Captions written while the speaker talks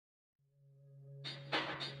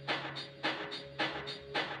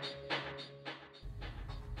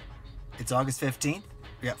It's August 15th.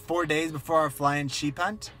 We got 4 days before our fly-in sheep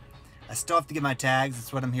hunt. I still have to get my tags.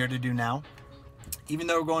 That's what I'm here to do now. Even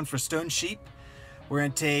though we're going for stone sheep, we're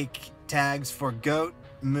gonna take tags for goat,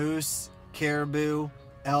 moose, caribou,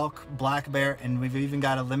 elk, black bear, and we've even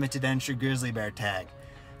got a limited entry grizzly bear tag.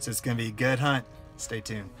 So it's gonna be a good hunt. Stay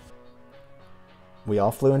tuned. We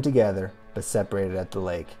all flew in together, but separated at the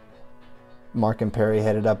lake. Mark and Perry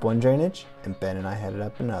headed up one drainage, and Ben and I headed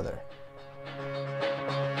up another.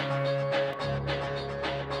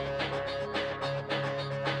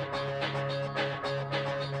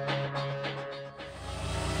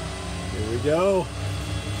 Here we go.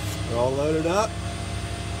 We're all loaded up.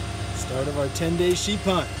 Start of our 10-day sheep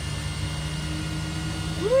hunt.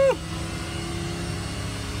 Woo!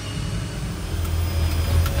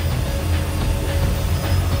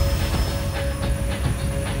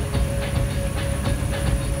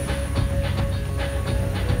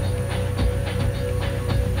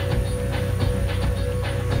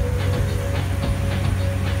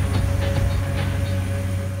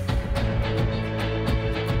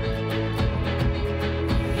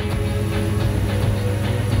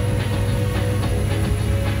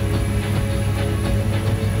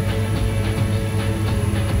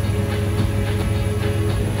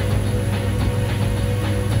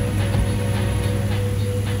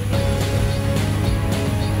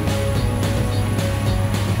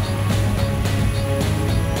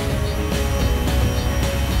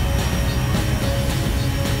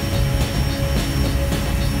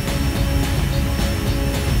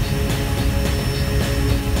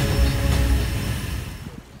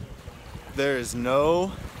 There is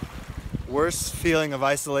no worse feeling of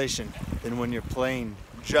isolation than when your plane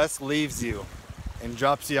just leaves you and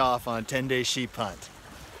drops you off on a 10-day sheep hunt.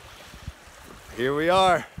 Here we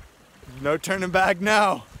are. No turning back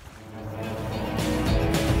now.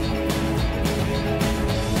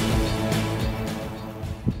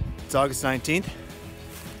 It's August 19th.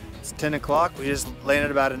 It's 10 o'clock. We just landed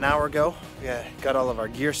about an hour ago. We got all of our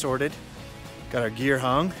gear sorted. Got our gear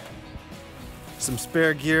hung. Some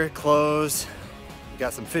spare gear, clothes, we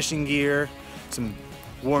got some fishing gear, some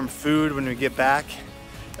warm food when we get back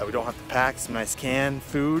that we don't have to pack, some nice canned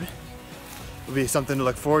food. Will be something to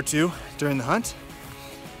look forward to during the hunt.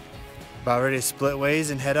 About ready to split ways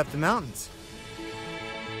and head up the mountains.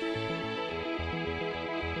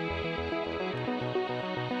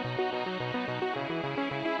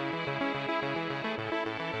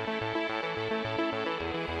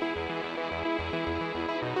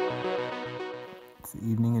 It's the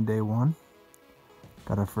evening of day one.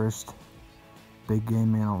 Got our first big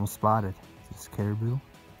game animal spotted. This is caribou.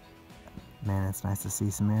 Man, it's nice to see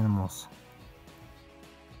some animals.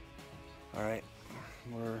 All right,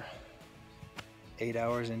 we're 8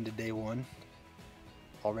 hours into day one.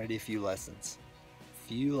 Already a few lessons.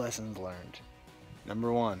 Few lessons learned.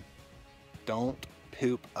 Number one, don't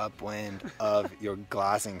poop upwind of your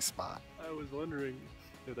glassing spot. I was wondering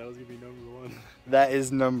if that was gonna be number one. That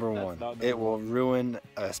is number one. Not It number will one. ruin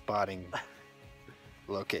a spotting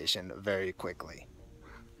location very quickly.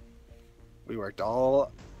 We worked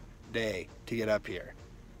all day to get up here,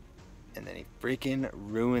 and then he freaking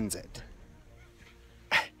ruins it.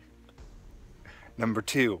 Number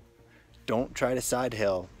two, don't try to side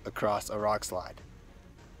hill across a rock slide.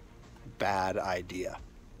 Bad idea.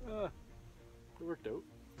 It worked out.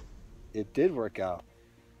 It did work out,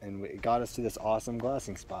 and it got us to this awesome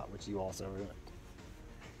glassing spot, which you also ruined.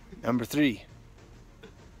 Number three,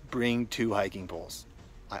 bring 2 hiking poles.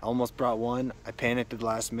 I almost brought one. I panicked at the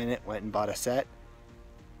last minute, went and bought a set.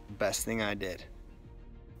 Best thing I did.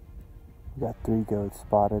 We got 3 goats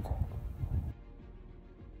spotted.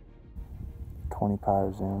 20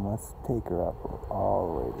 power zoom. Let's take her up all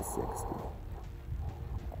the way to 60.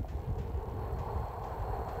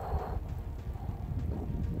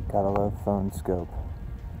 Gotta love phone scope.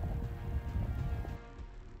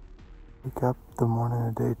 Wake up the morning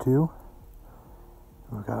of day 2.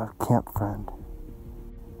 We got a camp friend.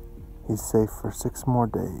 He's safe for 6 more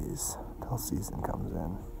days till season comes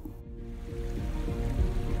in.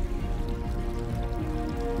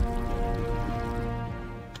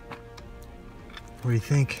 What do you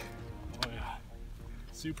think? Oh yeah,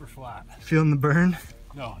 super flat. Feeling the burn?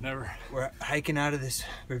 No, never. We're hiking out of this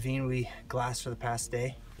ravine we glassed for the past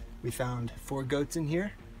day. We found 4 goats in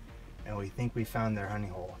here, and we think we found their honey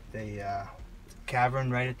hole. It's a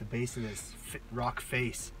cavern right at the base of this rock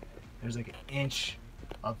face. There's like an inch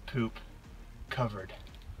of poop covered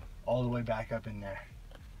all the way back up in there.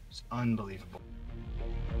 It's unbelievable.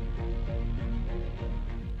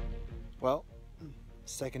 Well,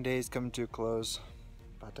 second day is coming to a close.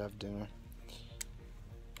 About to have dinner.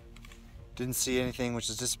 Didn't see anything, which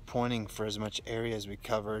is disappointing for as much area as we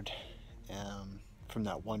covered from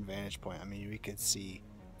that one vantage point. I mean, we could see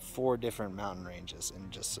 4 different mountain ranges and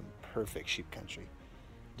just some perfect sheep country.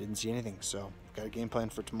 Didn't see anything, so got a game plan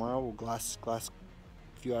for tomorrow. We'll glass a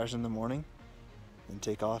few hours in the morning and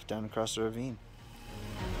take off down across the ravine.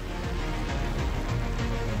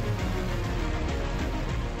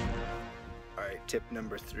 All right, tip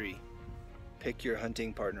number 3, pick your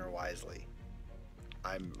hunting partner wisely.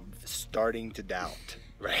 I'm starting to doubt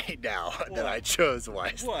right now that I chose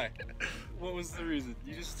wisely. Why? What was the reason?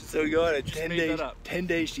 You just So we go on a just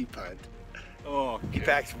 10-day sheep hunt. Oh, okay. He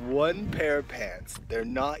packs 1 pair of pants. They're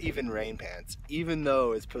not even rain pants, even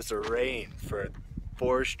though it's supposed to rain for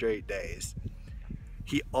 4 straight days.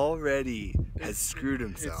 He already has screwed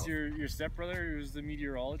himself. It's your stepbrother who's the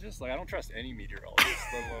meteorologist. Like, I don't trust any meteorologist,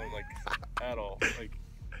 let alone like at all. Like,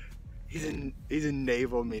 he's a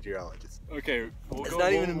naval meteorologist. okay, It's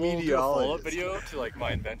not even a meteorologist. Do a follow-up video to like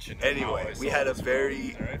my invention. and how Anyway, I we solved had a this very,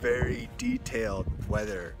 problem, right? very detailed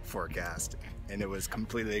weather forecast, and it was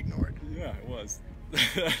completely ignored. Yeah, it was.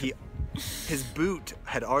 His boot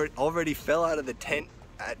had already fell out of the tent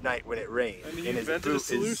at night when it rained. And he his invented a boot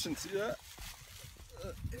solution. See that?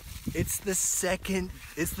 It's the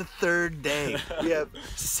 3rd day. We have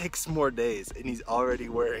 6 more days, and he's already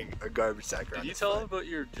wearing a garbage sack around Did you his tell him foot. about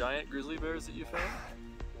your giant grizzly bears that you found?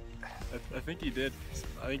 I think he did.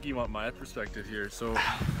 I think you want my perspective here. So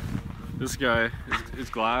this guy is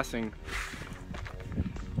glassing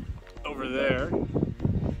over there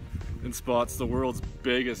and spots the world's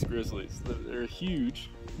biggest grizzlies. They're huge.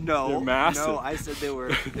 No, They're massive. no, I said they were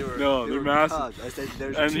No, they're massive. cubs. I said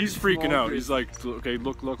there's And 2 he's freaking small out. He's grizzlies. like, okay,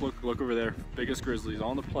 look over there. Biggest grizzlies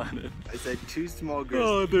on the planet. I said 2 small grizzlies.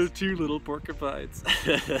 Oh, they're 2 little porcupines.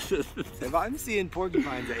 If I'm seeing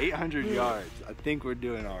porcupines at 800 yards, I think we're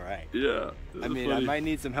doing all right. Yeah. I mean, I might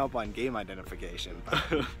need some help on game identification,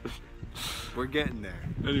 but we're getting there.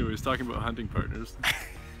 Anyways, talking about hunting partners.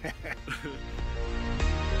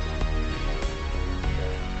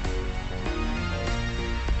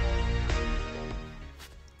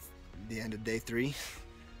 The end of day 3,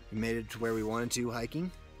 we made it to where we wanted to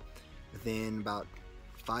hiking. Within about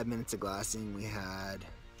 5 minutes of glassing, we had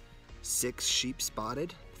 6 sheep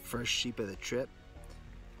spotted, first sheep of the trip,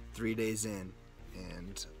 3 days in,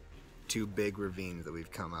 and 2 big ravines that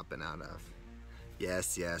we've come up and out of.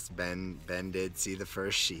 Yes, Ben did see the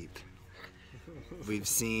first sheep. We've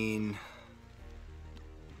seen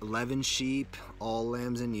 11 sheep, all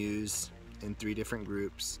lambs and ewes, in 3 different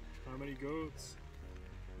groups. How many goats?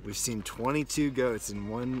 We've seen 22 goats in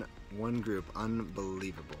one group.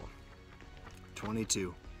 Unbelievable.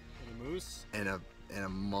 22. And a moose? And a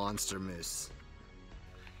monster moose.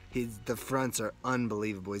 The fronts are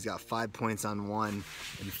unbelievable. He's got 5 points on one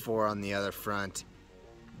and 4 on the other front,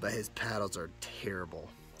 but his paddles are terrible.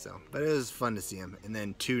 So, but it was fun to see him. And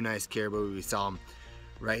then 2 nice caribou. We saw them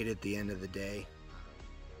right at the end of the day.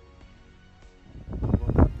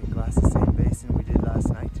 Woke up and glassed the same basin we did last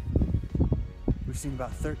night. We've seen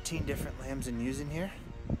about 13 different lambs and ewes in here.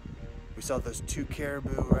 We saw those 2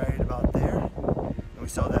 caribou right about there, and we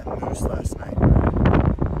saw that moose last night.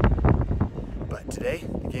 But today,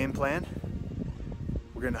 the game plan,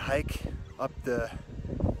 we're gonna hike up the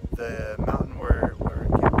mountain we're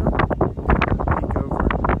camping, peek over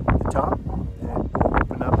the top, and we'll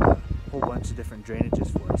open up a whole bunch of different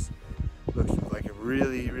drainages for us. Looks like a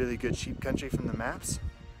really, really good sheep country from the maps,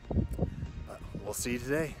 but we'll see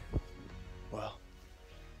today. Well,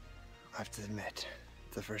 I have to admit,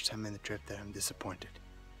 it's the first time in the trip that I'm disappointed.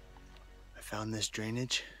 I found this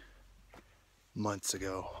drainage months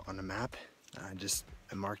ago on a map. I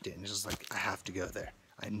marked it and it's just like, I have to go there.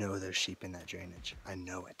 I know there's sheep in that drainage. I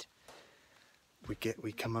know it.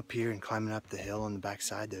 We come up here and climbing up the hill on the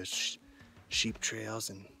backside, there's sheep trails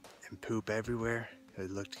and poop everywhere.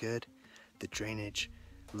 It looked good. The drainage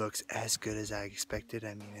looks as good as I expected.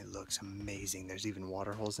 I mean, it looks amazing. There's even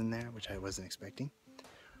water holes in there, which I wasn't expecting.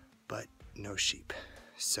 But no sheep.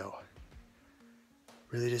 So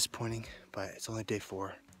really disappointing, but it's only day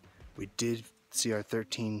 4. We did see our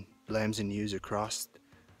 13 lambs and ewes across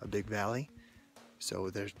a big valley, so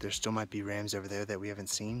there still might be rams over there that we haven't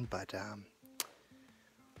seen, but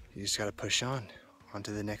you just got to push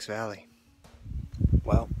onto the next valley.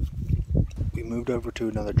 Well, we moved over to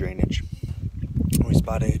another drainage. We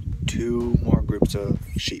spotted 2 more groups of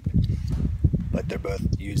sheep, but they're both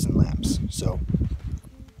ewes and lambs, so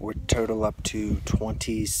we're total up to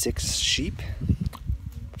 26 sheep,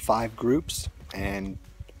 5 groups, and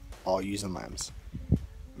all ewes and lambs.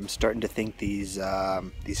 I'm starting to think these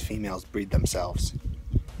females breed themselves.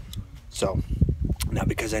 So Now,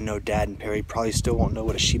 because I know Dad and Perry probably still won't know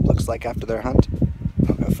what a sheep looks like after their hunt,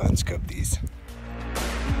 I'm gonna fun scope these.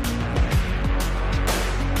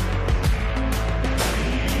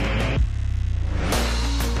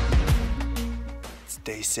 It's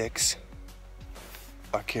day 6.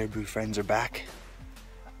 Our caribou friends are back.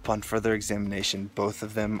 Upon further examination, both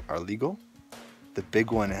of them are legal. The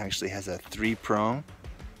big one actually has a 3-prong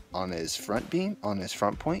on his front beam, on his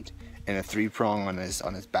front point, and a 3-prong on his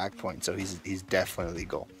back point. So he's definitely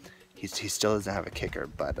legal. He still doesn't have a kicker,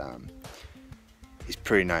 but he's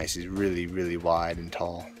pretty nice. He's really, really wide and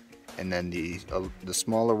tall. And then the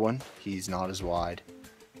smaller one, he's not as wide,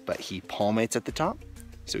 but he palmates at the top.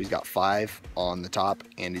 So he's got 5 on the top,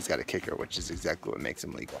 and he's got a kicker, which is exactly what makes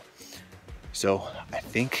him legal. So I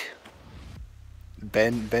think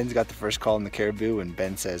Ben's got the first call in the caribou, and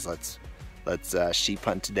Ben says let's sheep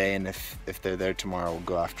hunt today, and if they're there tomorrow, we'll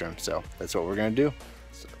go after them. So that's what we're gonna do.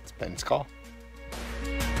 So it's Ben's call.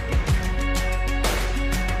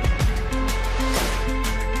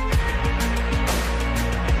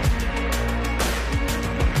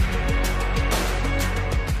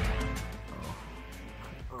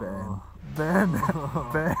 Ben,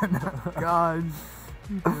 God.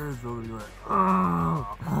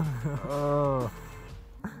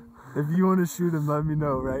 If you want to shoot him, let me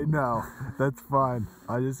know right now. That's fine.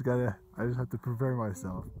 I just have to prepare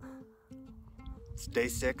myself. It's day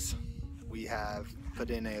 6. We have put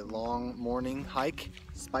in a long morning hike,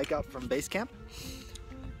 spike up from base camp.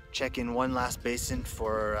 Check in one last basin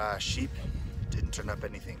for sheep. Didn't turn up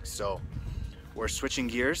anything, so we're switching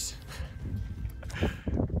gears.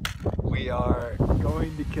 We are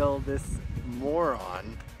going to kill this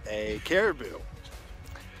moron, a caribou.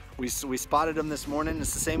 We spotted them this morning.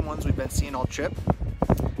 It's the same ones we've been seeing all trip.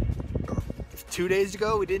 2 days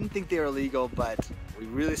ago, we didn't think they were legal, but we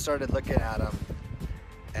really started looking at them,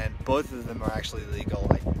 and both of them are actually legal.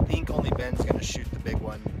 I think only Ben's gonna shoot the big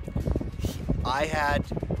one. I had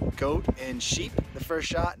goat and sheep the first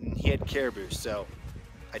shot, and he had caribou, so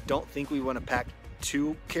I don't think we want to pack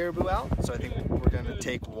 2 caribou out, so I think we're gonna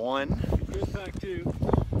take 1. We could pack 2.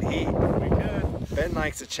 We could. Ben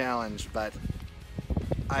likes a challenge, but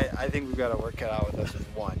I think we've got to work it out with us with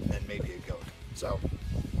 1 and then maybe a goat. So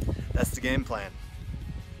that's the game plan.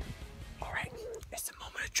 All right, it's the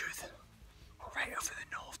moment of truth. We're right over the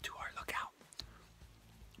knoll to our lookout.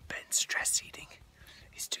 Ben's stress eating.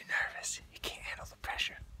 He's too nervous. He can't handle the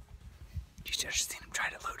pressure. You should have seen him try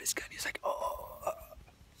to load his gun. He's like, oh.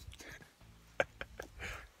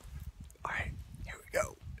 All right, here we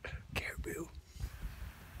go. Caribou.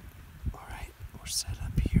 All right, we're set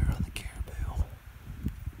up here on the caribou.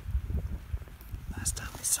 Last time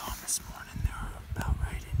we saw them this morning, they were about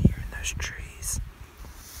right in here in those trees.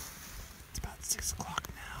 It's about 6 o'clock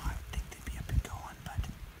now. I would think they'd be up and going, but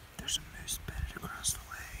there's a moose bedded across the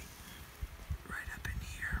way, right up in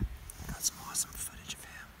here. Got some awesome footage of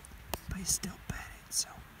him, but he's still bedded, so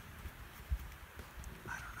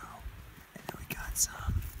I don't know. And then we got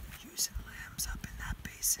some ewes and lambs up in that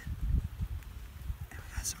basin, and we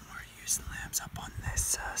got some more ewes and lambs up on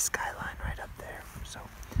this skyline right up there. So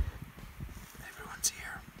everyone's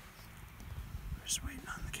here. We're just waiting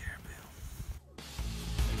on the caribou.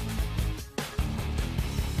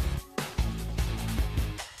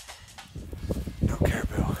 No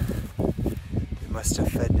caribou. They must have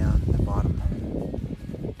fed down in the bottom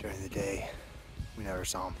during the day. We never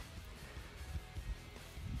saw them.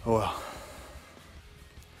 Oh well.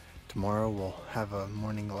 Tomorrow we'll have a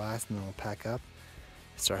morning glass and then we'll pack up,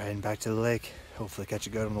 start heading back to the lake. Hopefully catch a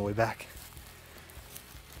goat on the way back.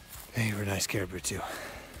 They were nice caribou too.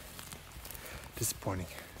 Disappointing.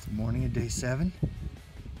 It's the morning of day 7.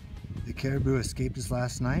 The caribou escaped us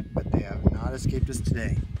last night, but they have not escaped us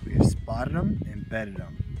today. We have spotted them and bedded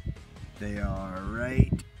them. They are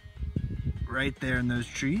right there in those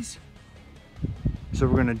trees. So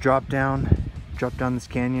we're gonna drop down this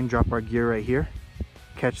canyon, drop our gear right here,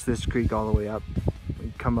 catch this creek all the way up,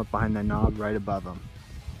 and come up behind that knob right above them.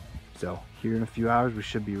 So here in a few hours, we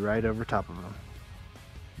should be right over top of them.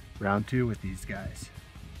 Round 2 with these guys.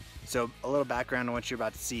 So a little background on what you're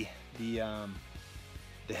about to see. The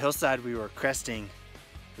hillside we were cresting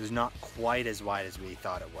was not quite as wide as we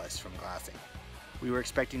thought it was from glassing. We were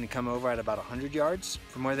expecting to come over at about 100 yards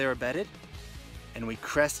from where they were bedded, and we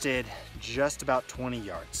crested just about 20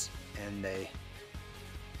 yards. And they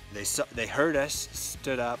heard us,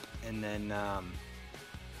 stood up, and then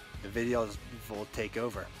the video will take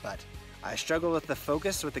over. But I struggled with the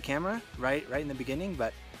focus with the camera right in the beginning,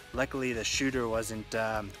 but luckily the shooter wasn't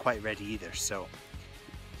quite ready either. So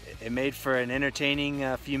it made for an entertaining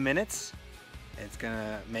few minutes. It's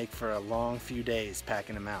gonna make for a long few days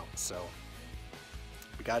packing them out. So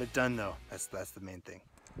We got it done though. That's the main thing.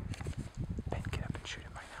 Ben, get up and shoot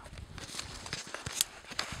him right now.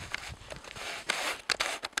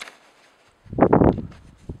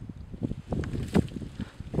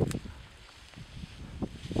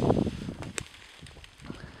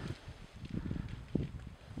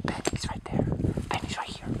 Ben, he's right there. Ben, he's right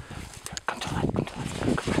here. Come to the left, come to the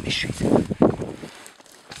left. Come around these trees.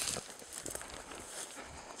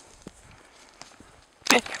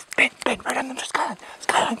 Ben, right under the skyline.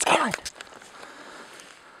 Skyline.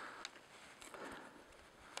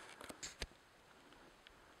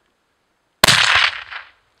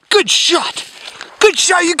 Good shot! Good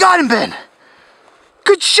shot, you got him, Ben!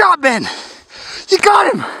 Good shot, Ben! You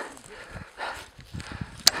got him!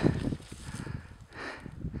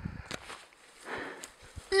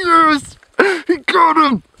 Yes! He got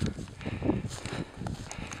him!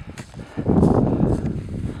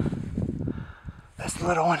 That's the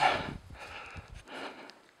little one.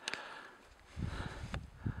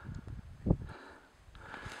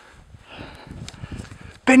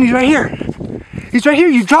 Ben, he's right here. He's right here.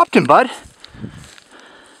 You dropped him, bud.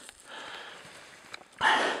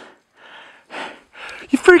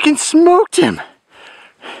 You freaking smoked him. Look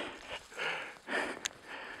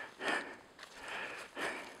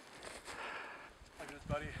at his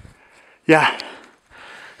buddy. Yeah.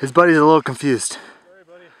 His buddy's a little confused. Sorry,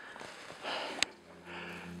 buddy.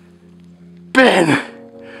 Ben!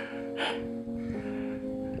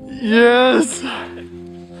 Yes!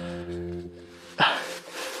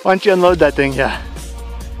 Why don't you unload that thing? Yeah.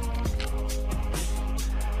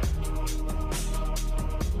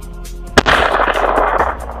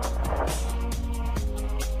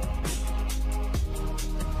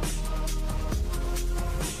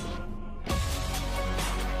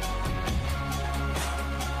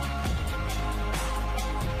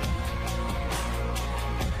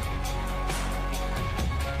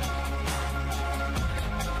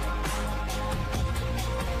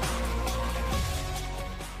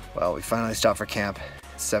 Well, we finally stopped for camp.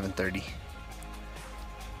 It's 7:30.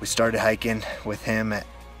 We started hiking with him at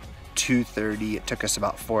 2:30. It took us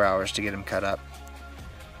about 4 hours to get him cut up.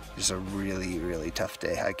 Just a really, really tough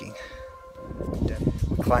day hiking.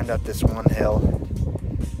 We climbed up this one hill,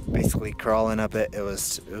 basically crawling up it. It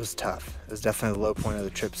was tough. It was definitely the low point of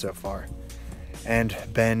the trip so far. And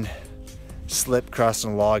Ben slipped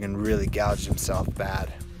crossing a log and really gouged himself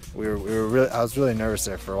bad. I was really nervous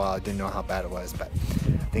there for a while. I didn't know how bad it was, but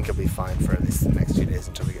I think he'll be fine for at least the next few days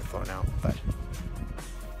until we get flown out. But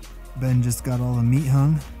Ben just got all the meat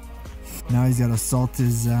hung. Now he's got to salt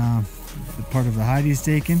his the part of the hide he's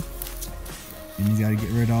taken, and he's got to get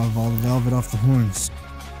rid of all the velvet off the horns.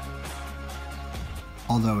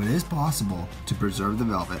 Although it is possible to preserve the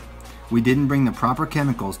velvet, we didn't bring the proper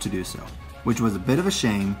chemicals to do so, which was a bit of a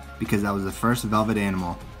shame because that was the first velvet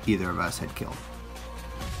animal either of us had killed.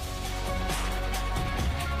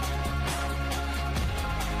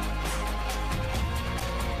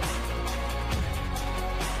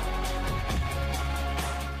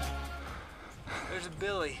 there's a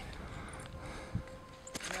billy.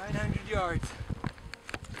 900 yards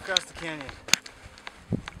across the canyon.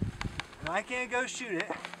 And I can't go shoot it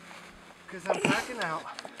because I'm packing out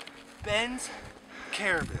Ben's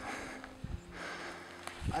caribou.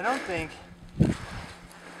 I don't think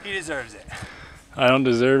he deserves it. I don't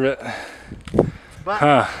deserve it. But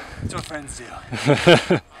that's what friends do.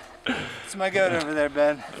 It's my goat over there,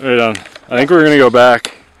 Ben. Right on. I think we're gonna go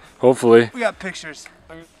back. Hopefully. We got pictures.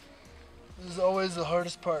 This is always the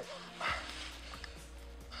hardest part.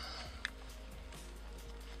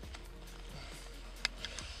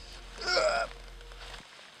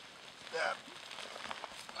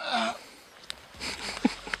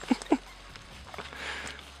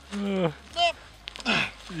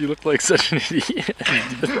 You look like such an idiot.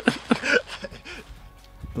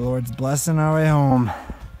 The Lord's blessing our way home.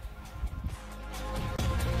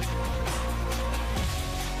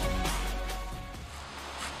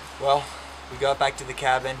 Well, we got back to the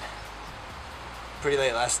cabin pretty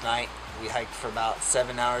late last night. We hiked for about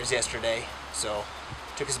 7 hours yesterday, so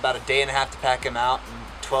it took us about a day and a half to pack him out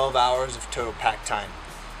and 12 hours of total pack time.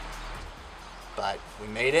 But we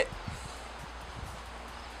made it.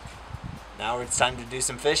 Now it's time to do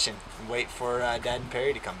some fishing and wait for Dad and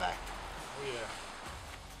Perry to come back.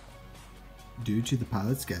 Due to the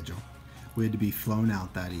pilot's schedule, we had to be flown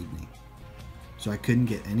out that evening, so I couldn't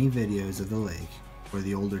get any videos of the lake or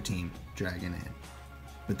the older team dragging in.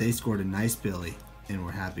 But they scored a nice billy and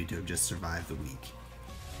were happy to have just survived the week.